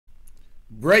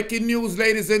Breaking news,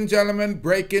 ladies and gentlemen,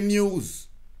 breaking news.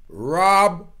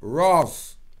 Rob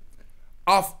Roos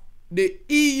of the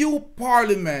EU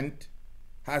Parliament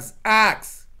has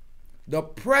asked the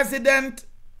president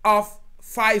of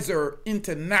Pfizer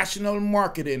International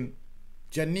Marketing,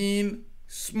 Janine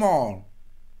Small,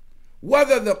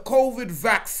 whether the COVID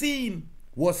vaccine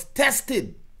was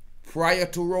tested prior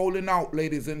to rolling out,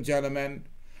 ladies and gentlemen,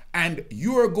 and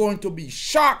you're going to be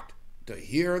shocked to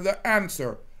hear the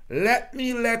answer. Let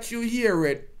me let you hear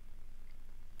it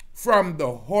from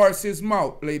the horse's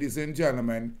mouth, ladies and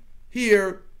gentlemen.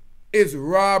 Here is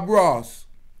Rob Roos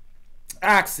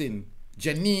asking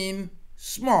Janine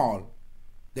Small,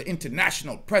 the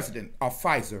international president of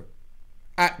Pfizer,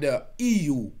 at the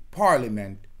EU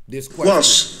Parliament this question.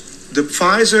 Was the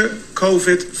Pfizer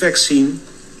COVID vaccine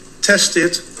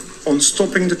tested on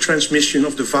stopping the transmission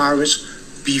of the virus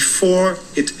before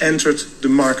it entered the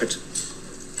market?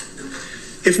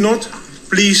 If not,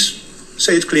 please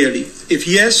say it clearly. If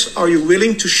yes, are you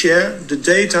willing to share the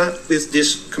data with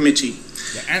this committee?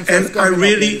 And I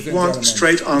really want a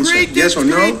straight answer, yes or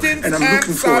no, and I'm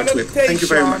looking forward to it. Thank you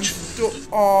very much. To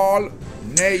all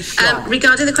nations.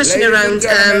 Regarding the question around,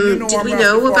 did we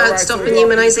know about stopping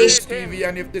immunization? TV,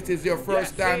 and if this is your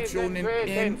first time tuning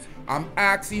in, I'm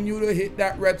asking you to hit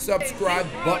that red subscribe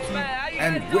button,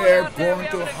 and we're going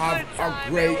to have a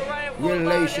great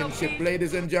relationship.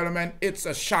 Ladies and gentlemen, it's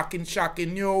a shocking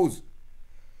news.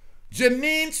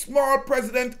 Janine Small,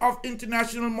 president of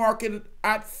International Market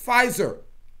at Pfizer,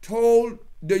 told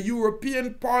the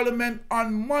European Parliament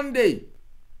on Monday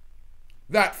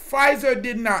that Pfizer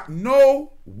did not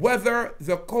know whether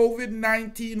the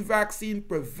COVID-19 vaccine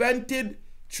prevented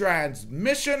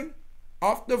transmission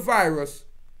of the virus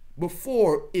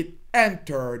before it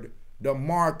entered the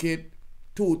market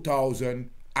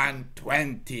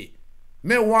 2020.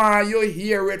 Me want you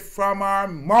hear it from our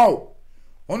mouth.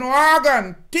 You know, I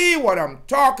guarantee what I'm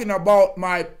talking about,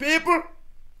 my people.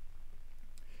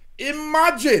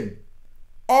 Imagine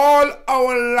all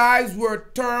our lives were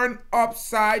turned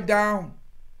upside down.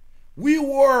 We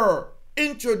were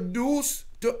introduced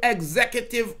to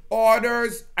executive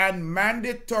orders and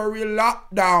mandatory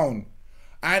lockdown.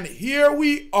 And here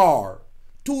we are,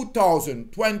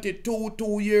 2022,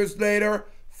 2 years later,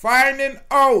 finding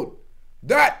out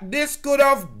that this could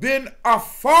have been a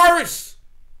farce.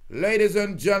 Ladies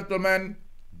and gentlemen,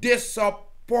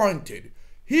 disappointed.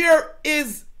 Here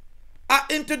is an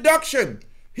introduction.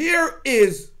 Here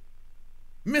is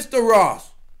Mr.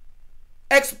 Roos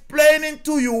explaining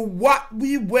to you what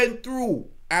we went through,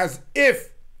 as if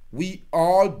we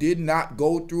all did not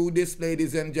go through this,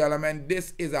 ladies and gentlemen.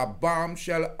 This is a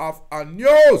bombshell of a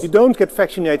news. You don't get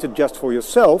vaccinated just for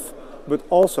yourself, but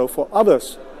also for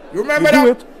others. You remember that?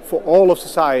 You do it for all of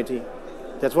society.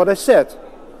 That's what I said.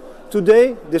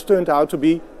 Today, this turned out to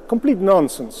be complete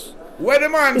nonsense. What the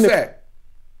man said?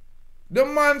 The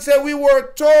man said we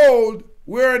were told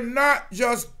we're not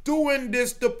just doing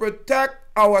this to protect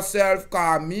ourselves,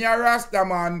 cause me a Rasta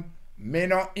man, me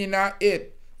not in a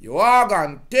it. You are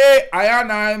gonna take I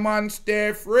and I man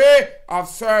stay free of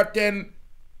certain,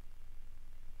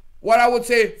 what I would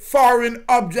say, foreign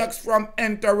objects from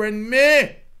entering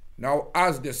me. Now,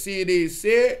 as the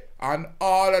CDC and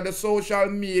all of the social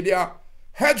media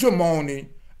hegemony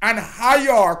and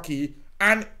hierarchy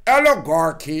and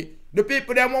oligarchy, the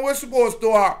people that we're supposed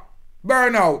to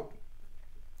burn out,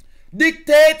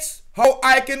 dictates how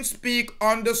I can speak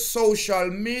on the social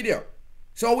media.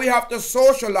 So we have to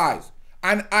socialize.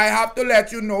 And I have to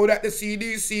let you know that the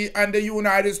CDC and the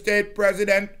United States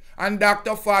President and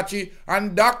Dr. Fauci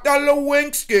and Dr.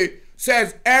 Lewinsky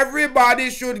says everybody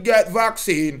should get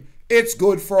vaccine. It's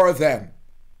good for them.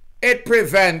 It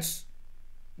prevents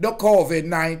the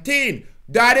COVID-19.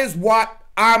 That is what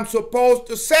I'm supposed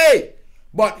to say.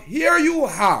 But here you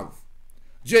have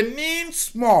Janine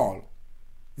Small,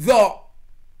 the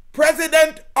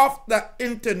president of the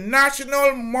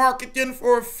International Marketing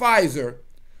for Pfizer,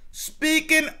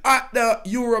 speaking at the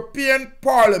European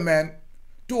Parliament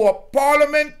to a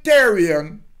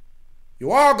parliamentarian,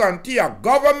 you are going to see a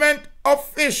government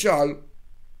official,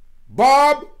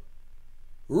 Bob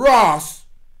Roos,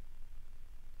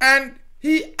 and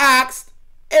he asked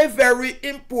a very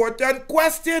important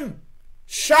question.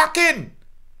 Shocking.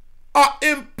 An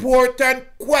important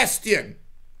question.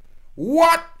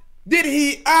 What did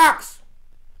he ask?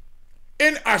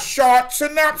 In a short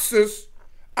synopsis,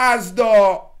 as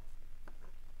the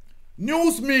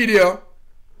news media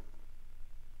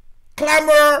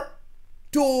clamor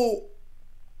to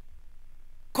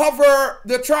cover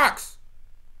the tracks,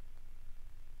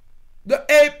 the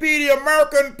AP, the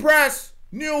American Press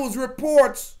News,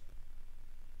 reports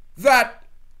that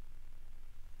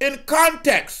In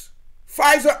context,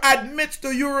 Pfizer admits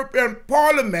to European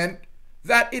Parliament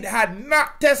that it had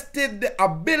not tested the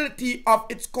ability of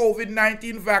its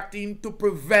COVID-19 vaccine to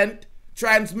prevent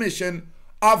transmission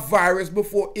of virus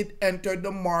before it entered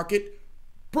the market,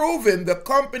 proving the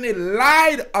company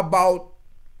lied about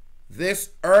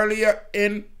this earlier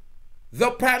in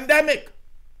the pandemic.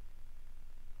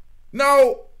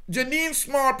 Now, Janine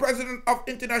Small, president of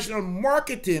international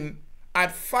marketing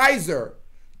at Pfizer,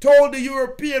 told the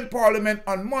European Parliament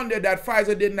on Monday that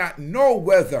Pfizer did not know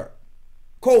whether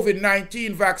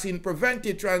COVID-19 vaccine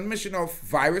prevented transmission of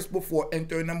virus before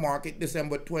entering the market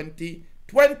December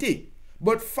 2020.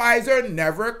 But Pfizer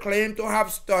never claimed to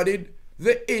have studied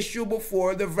the issue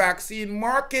before the vaccine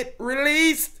market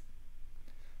released.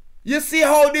 You see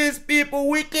how these people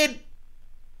wicked?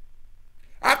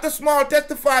 After Small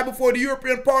testified before the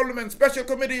European Parliament Special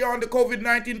Committee on the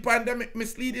COVID-19 pandemic,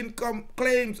 misleading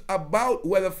claims about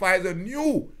whether Pfizer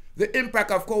knew the impact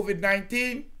of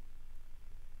COVID-19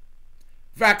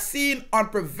 vaccine on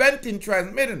preventing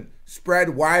transmission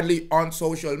spread widely on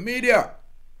social media.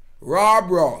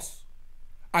 Rob Roos,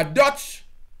 a Dutch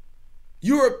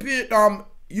European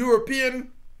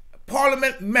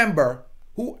Parliament member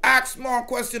who asked Small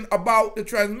questions about the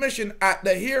transmission at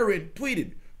the hearing,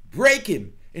 tweeted,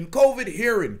 "Breaking in COVID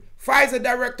hearing, Pfizer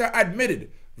director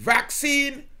admitted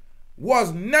vaccine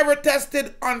was never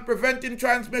tested on preventing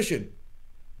transmission.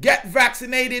 Get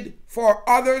vaccinated for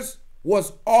others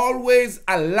was always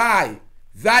a lie."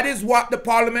 That is what the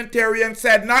parliamentarian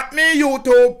said, not me,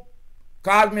 YouTube.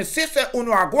 Cause me sister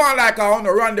uno a go on like I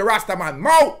wanna run the Rastaman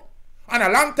mouth. And a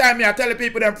long time me I tell the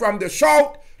people them from the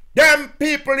shout, them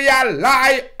people here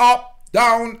lie up,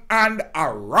 down, and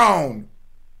around.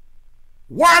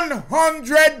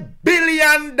 $100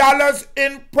 billion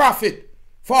in profit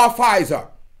for Pfizer.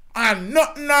 And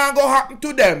nothing now go happen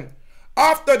to them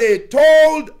after they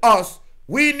told us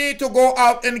we need to go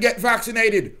out and get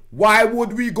vaccinated. Why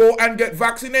would we go and get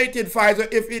vaccinated, Pfizer,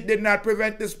 if it did not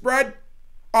prevent the spread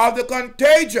or the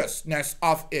contagiousness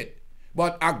of it?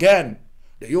 But again,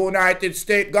 the United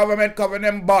States government covered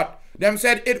them butt. Them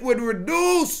said it would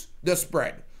reduce the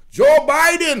spread. Joe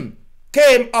Biden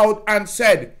came out and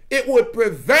said it would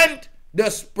prevent the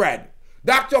spread.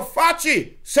 Dr.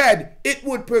 Fauci said it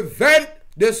would prevent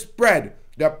the spread.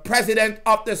 The president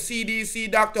of the CDC,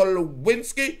 Dr.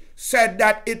 Lewinsky, said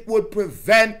that it would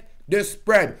prevent the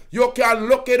spread. You can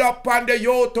look it up on the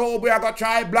YouTube. We are going to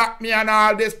try block me and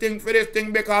all this thing for this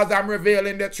thing because I'm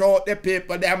revealing the truth. The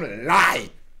people, them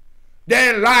lie.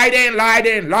 They lie, they lie,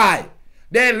 they lie.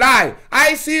 They lie.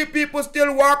 I see people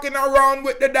still walking around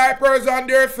with the diapers on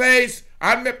their face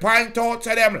and me point out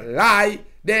to them lie.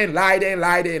 They lie, they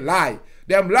lie, they lie.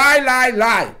 Them lie, lie,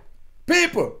 lie.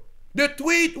 People, the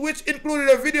tweet which included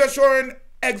a video showing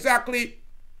exactly,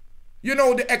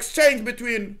 the exchange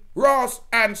between Roos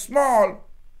and Small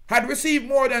had received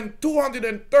more than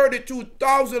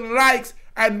 232,000 likes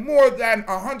and more than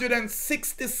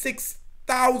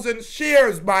 166,000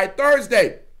 shares by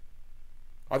Thursday.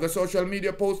 Other social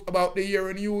media posts about the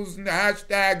hearing using the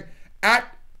hashtag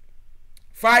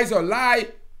 @Pfizer lie,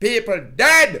 people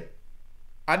dead.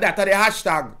 And that's the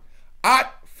hashtag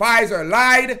 @Pfizer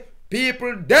lied,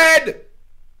 people dead.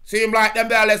 Seem like them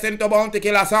there listen to Bounty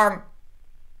Killer song.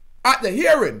 At the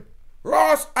hearing,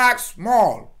 Roos asked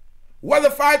Small whether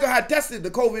Pfizer had tested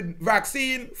the COVID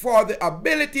vaccine for the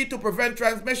ability to prevent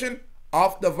transmission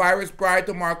of the virus prior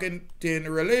to marketing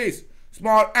release.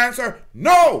 Small answer,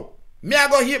 no. Me I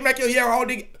go here make you hear how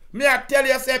me I tell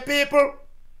you say people,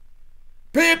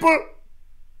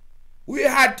 we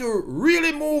had to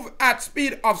really move at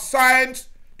speed of science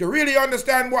to really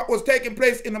understand what was taking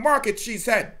place in the market, she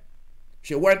said.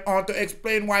 She went on to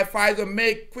explain why Pfizer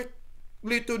made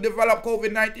quickly to develop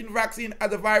COVID-19 vaccine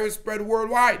as the virus spread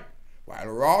worldwide, while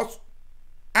Roos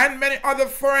and many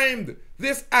others framed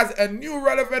this as a new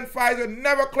relevant. Pfizer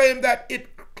never claimed that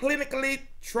it clinically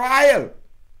trial.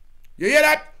 You hear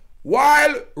that?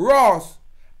 While Roos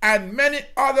and many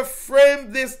others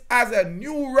framed this as a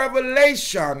new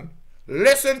revelation,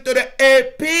 listen to the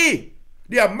AP.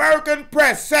 The American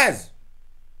press says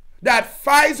that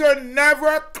Pfizer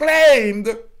never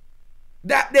claimed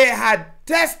that they had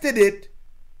tested it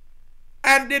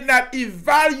and did not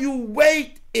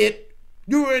evaluate it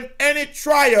during any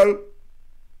trial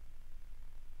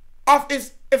of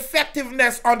its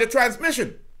effectiveness on the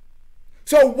transmission.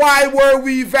 So why were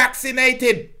we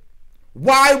vaccinated?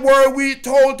 Why were we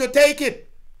told to take it?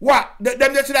 What?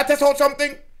 Them just should test out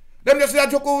something? Them just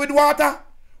should joke with water?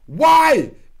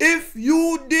 Why? If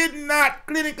you did not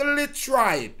clinically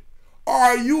try it,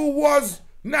 or you was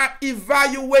not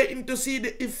evaluating to see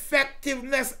the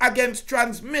effectiveness against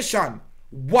transmission,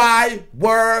 Why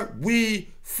were we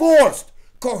forced,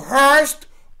 coerced,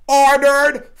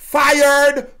 ordered,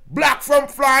 fired, blocked from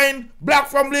flying,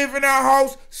 blocked from leaving our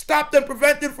house, stopped and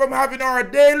prevented from having our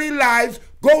daily lives,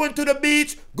 going to the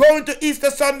beach, going to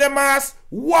Easter Sunday Mass?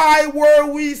 Why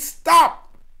were we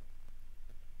stopped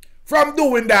from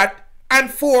doing that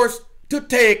and forced to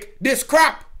take this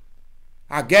crap?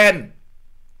 Again,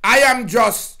 I am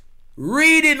just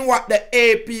reading what the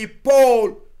AP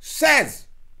poll says.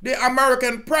 The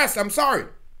American press, I'm sorry.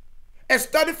 A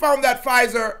study found that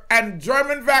Pfizer and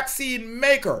German vaccine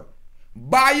maker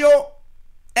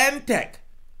BioNTech,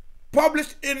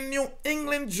 published in New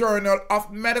England Journal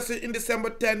of Medicine in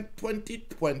December 10,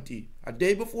 2020, a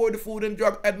day before the Food and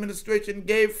Drug Administration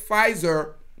gave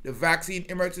Pfizer, the Vaccine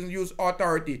Emergency Use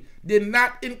Authority, did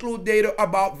not include data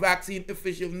about vaccine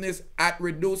effectiveness at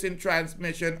reducing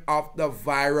transmission of the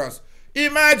virus.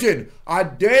 Imagine, a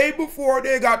day before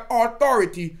they got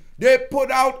authority, they put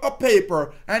out a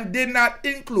paper and did not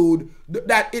include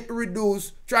that it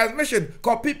reduced transmission,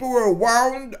 because people were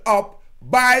wound up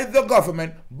by the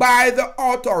government, by the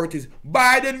authorities,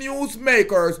 by the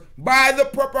newsmakers, by the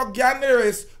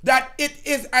propagandists that it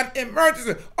is an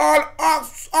emergency.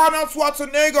 Arnold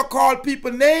Schwarzenegger called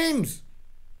people names.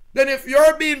 Then if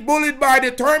you're being bullied by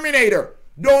the Terminator,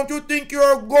 don't you think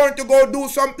you're going to go do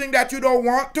something that you don't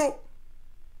want to?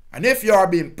 And if you are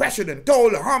being pressured and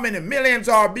told how many millions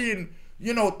are being,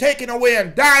 taken away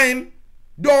and dying,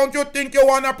 don't you think you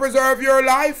want to preserve your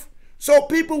life? So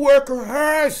people were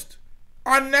coerced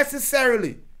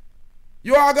unnecessarily.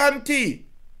 You are guaranteed.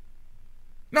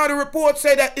 Now the report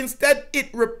said that instead the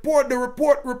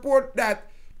report that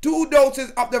 2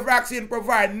 doses of the vaccine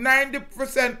provide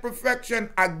 90% protection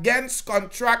against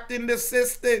contracting the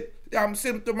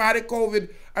symptomatic COVID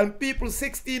and people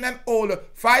 16 and older.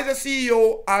 Pfizer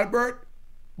CEO Albert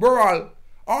Bourla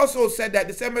also said that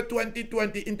December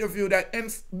 2020 interview at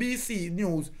NBC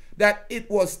News that it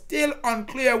was still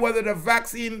unclear whether the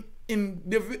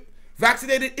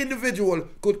vaccinated individual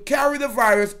could carry the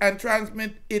virus and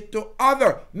transmit it to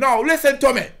others. Now listen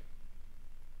to me.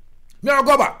 Now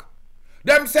go back.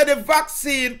 Them said the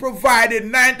vaccine provided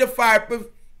 95%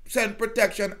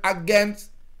 protection against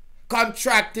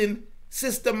contracting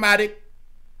systematic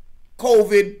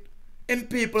COVID in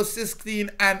people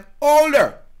 16 and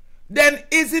older. Then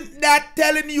isn't that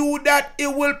telling you that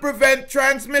it will prevent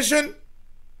transmission?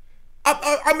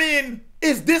 I mean,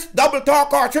 is this double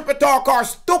talk or triple talk or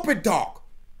stupid talk?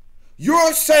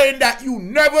 You're saying that you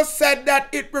never said that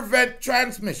it prevents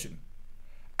transmission.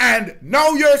 And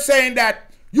now you're saying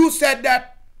that you said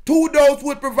that 2 doses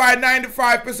would provide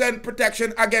 95%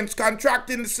 protection against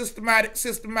contracting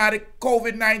systematic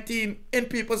COVID-19 in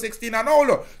people 16 and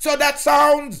older. So that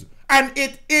sounds, and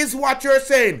it is what you're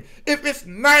saying. If it's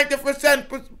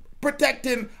 90%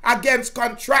 protecting against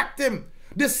contracting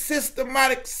the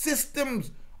systematic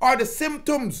systems or the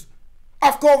symptoms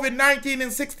of COVID-19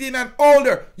 in 16 and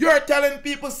older, you're telling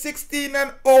people 16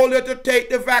 and older to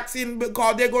take the vaccine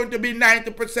because they're going to be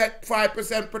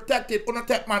 5% protected. Uno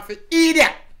take man for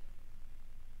idiot.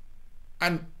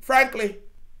 And frankly,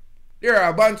 there are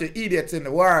a bunch of idiots in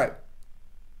the world.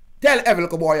 Tell every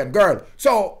little boy and girl.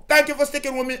 So thank you for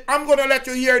sticking with me. I'm going to let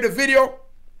you hear the video,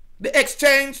 the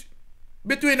exchange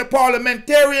between the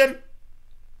parliamentarian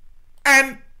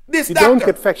and this doctor. You don't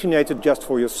get vaccinated just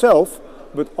for yourself,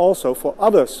 but also for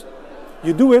others.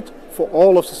 You do it for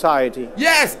all of society.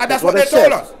 Yes, and that's what they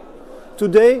told us.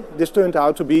 Today, this turned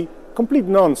out to be complete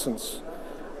nonsense.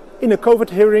 In a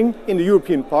COVID hearing in the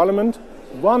European Parliament,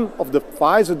 one of the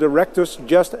Pfizer directors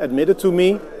just admitted to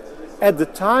me, at the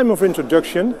time of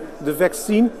introduction, the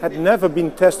vaccine had never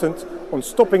been tested on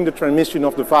stopping the transmission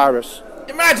of the virus.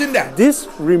 Imagine that. This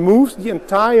removes the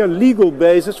entire legal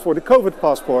basis for the COVID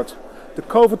passport. The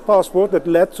COVID passport that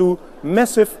led to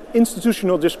massive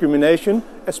institutional discrimination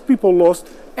as people lost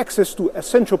access to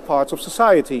essential parts of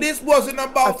society. This wasn't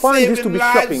about I find this to be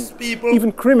shocking,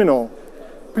 even criminal.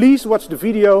 Please watch the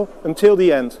video until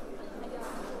the end.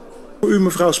 Voor u,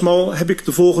 mevrouw Small, heb ik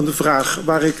de volgende vraag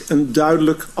waar ik een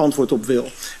duidelijk antwoord op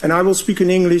wil. And I will speak in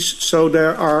English so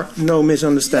there are no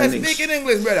misunderstandings. Yes, speak in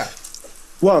English, brother.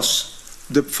 Was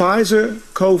the Pfizer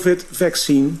COVID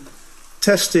vaccine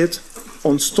tested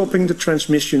on stopping the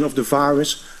transmission of the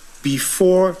virus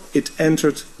before it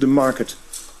entered the market?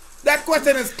 That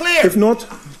question is clear. If not,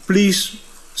 please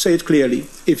say it clearly.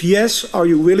 If yes, are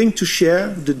you willing to share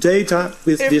the data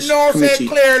with this committee? Say it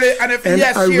clearly, and if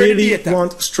yes, I share really the data.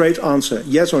 want a straight answer,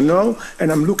 yes or no,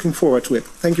 and I'm looking forward to it.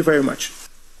 Thank you very much.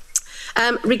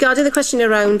 Regarding the question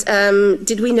around,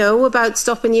 did we know about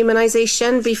stopping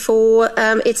immunisation before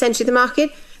it's entered the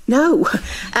market? No,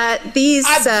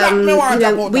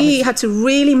 we had to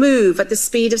really move at the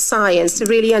speed of science to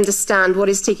really understand what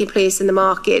is taking place in the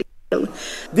market.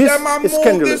 This is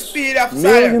scandalous.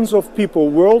 Millions of people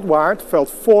worldwide felt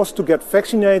forced to get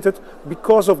vaccinated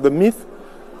because of the myth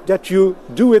that you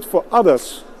do it for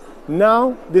others.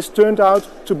 Now this turned out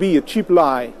to be a cheap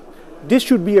lie. This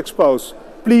should be exposed.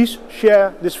 Please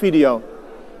share this video.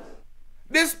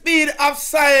 The speed of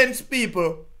science,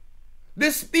 people.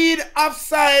 The speed of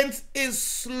science is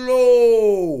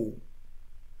slow.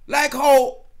 Like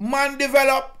how man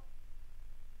develop,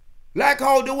 like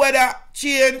how the weather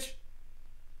change.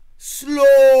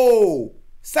 Slow.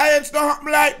 Science don't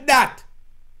happen like that.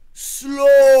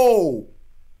 Slow.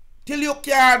 Till you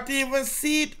can't even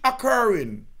see it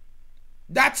occurring.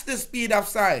 That's the speed of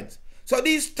science. So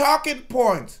these talking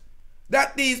points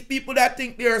that these people that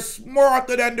think they're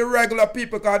smarter than the regular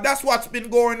people, because that's what's been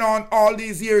going on all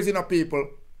these years in the people.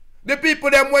 The people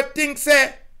them would think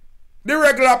say the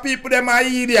regular people them are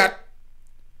idiot.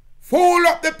 Fool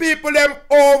up the people them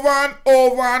over and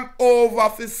over and over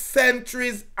for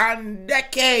centuries and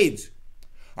decades.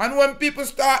 And when people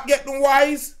start getting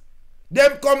wise,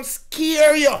 them come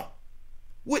scare you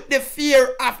with the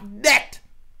fear of death.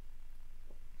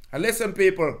 And listen,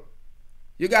 people,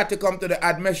 you got to come to the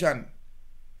admission.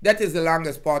 That is the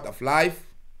longest part of life.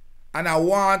 And I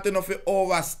want to know if you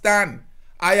overstand.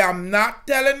 I am not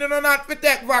telling you not to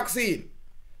take vaccine.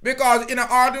 Because in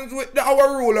accordance with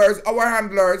our rulers, our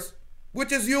handlers,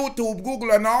 which is YouTube,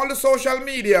 Google, and all the social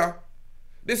media,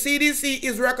 the CDC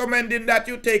is recommending that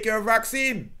you take your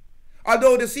vaccine.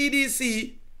 Although the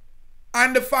CDC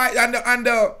and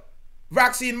the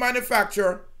vaccine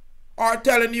manufacturer are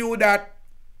telling you that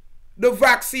the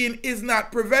vaccine is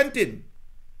not preventing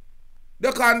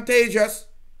the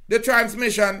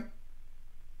transmission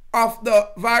of the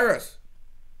virus.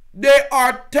 They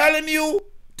are telling you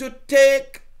to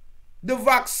take the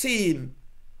vaccine,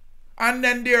 and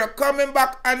then they're coming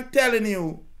back and telling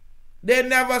you they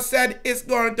never said it's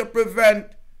going to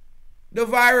prevent the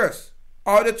virus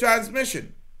or the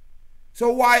transmission. So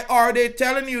why are they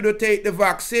telling you to take the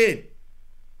vaccine?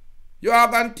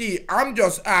 I'm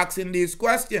just asking these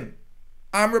questions.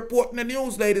 I'm reporting the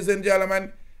news, ladies and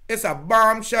gentlemen. It's a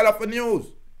bombshell of a news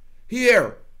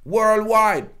here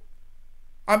worldwide.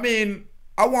 I mean,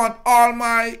 I want all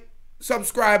my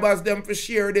subscribers them to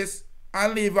share this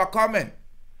and leave a comment,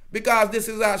 because this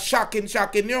is a shocking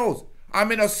news. I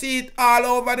mean, I see it all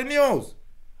over the news.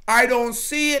 I don't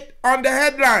see it on the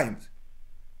headlines.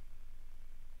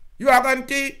 You are going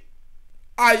to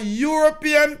a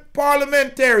European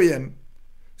parliamentarian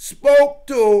spoke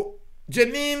to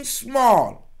Janine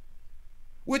Small,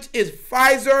 which is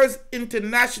Pfizer's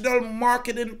international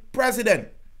marketing president,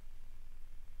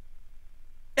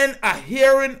 in a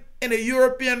hearing in the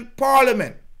European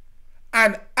Parliament,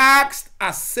 and asked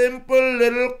a simple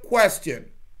little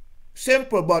question.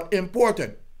 Simple but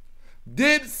important.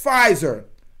 Did Pfizer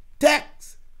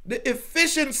test the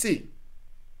efficiency?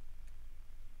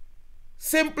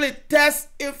 Simply test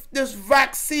if this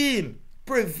vaccine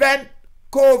prevent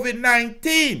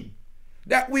COVID-19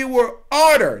 that we were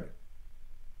ordered,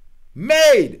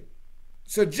 made,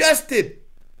 suggested,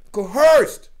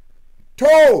 coerced,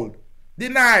 told,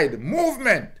 denied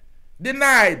movement,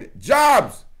 denied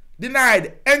jobs,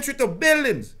 denied entry to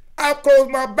buildings. I closed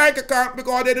my bank account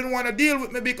because they didn't want to deal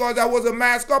with me because I was a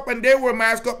mask up and they were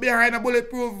masked up behind a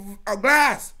bulletproof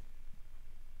glass.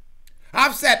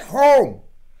 I've sat home.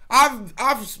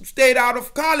 I've stayed out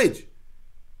of college.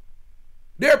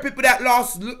 There are people that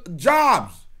lost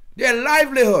jobs, their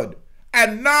livelihood,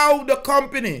 and now the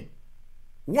company,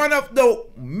 one of the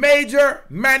major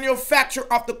manufacturers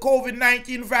of the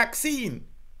COVID-19 vaccine,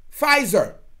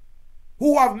 Pfizer,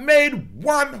 who have made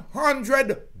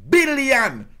 100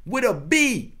 billion with a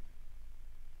B,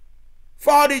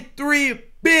 43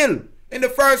 bill in the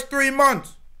first 3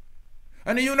 months.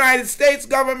 And the United States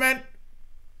government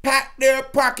packed their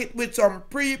pocket with some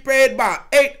prepaid by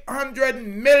 800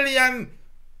 million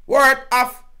worth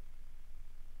of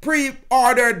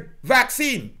pre-ordered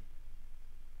vaccine.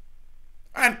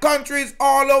 And countries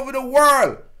all over the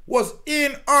world was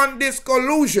in on this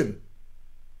collusion.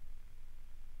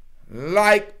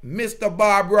 Like Mr.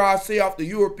 Rob Roos say of the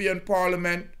European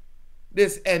Parliament,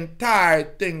 this entire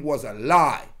thing was a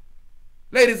lie.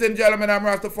 Ladies and gentlemen, I'm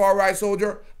Rastafari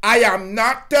Soldier. I am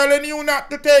not telling you not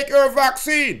to take your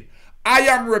vaccine. I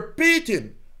am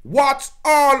repeating what's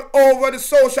all over the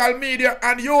social media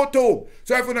and YouTube.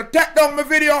 So if you want to take down my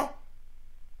video,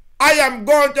 I am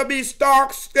going to be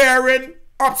stark, staring,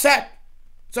 upset.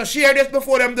 So share this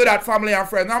before them do that, family and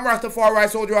friends. I'm Rastafari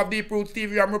Soldier of Deep Roots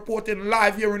TV. I'm reporting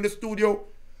live here in the studio.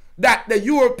 that the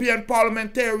European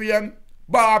parliamentarian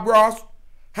Rob Roos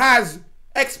has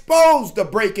exposed the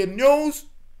breaking news.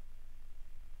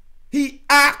 He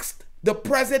asked the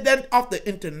president of the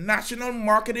international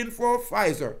marketing for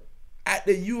Pfizer at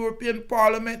the European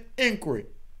Parliament inquiry,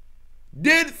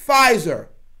 did Pfizer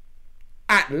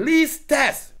at least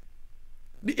test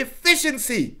the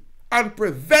efficiency on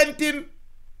preventing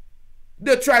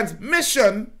the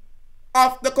transmission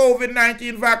of the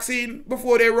COVID-19 vaccine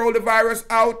before they roll the virus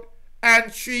out?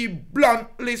 And she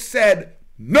bluntly said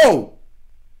no.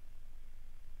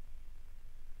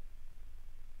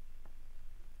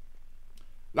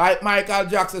 Like Michael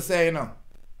Jackson saying,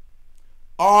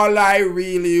 all I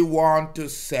really want to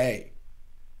say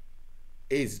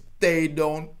is they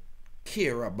don't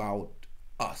care about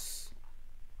us.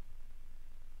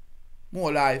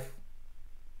 More life,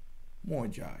 more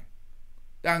joy.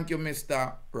 Thank you,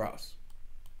 Mr. Roos.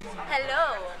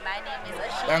 Hello, my name is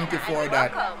Ashina. Thank you for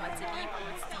that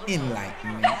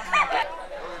enlightenment.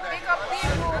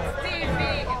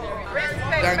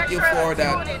 Thank you for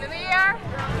that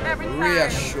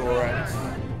reassurance.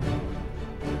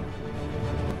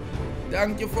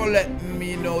 Thank you for letting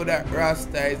me know that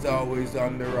Rasta is always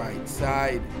on the right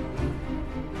side.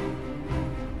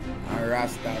 And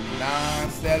Rasta not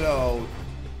sell out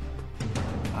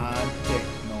and take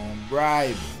no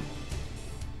bribe.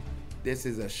 This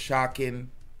is a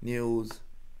shocking news,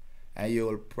 and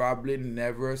you'll probably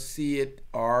never see it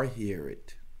or hear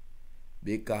it,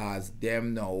 because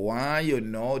them no want you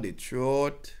know the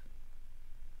truth.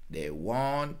 They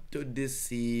want to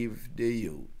deceive the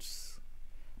youths.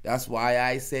 That's why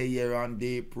I say here on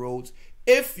Deep Roots,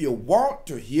 if you want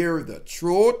to hear the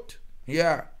truth,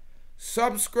 yeah,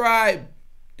 subscribe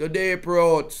to Deep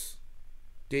Roots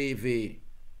TV.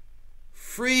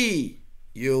 Free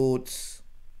Youths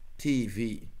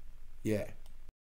TV. Yeah.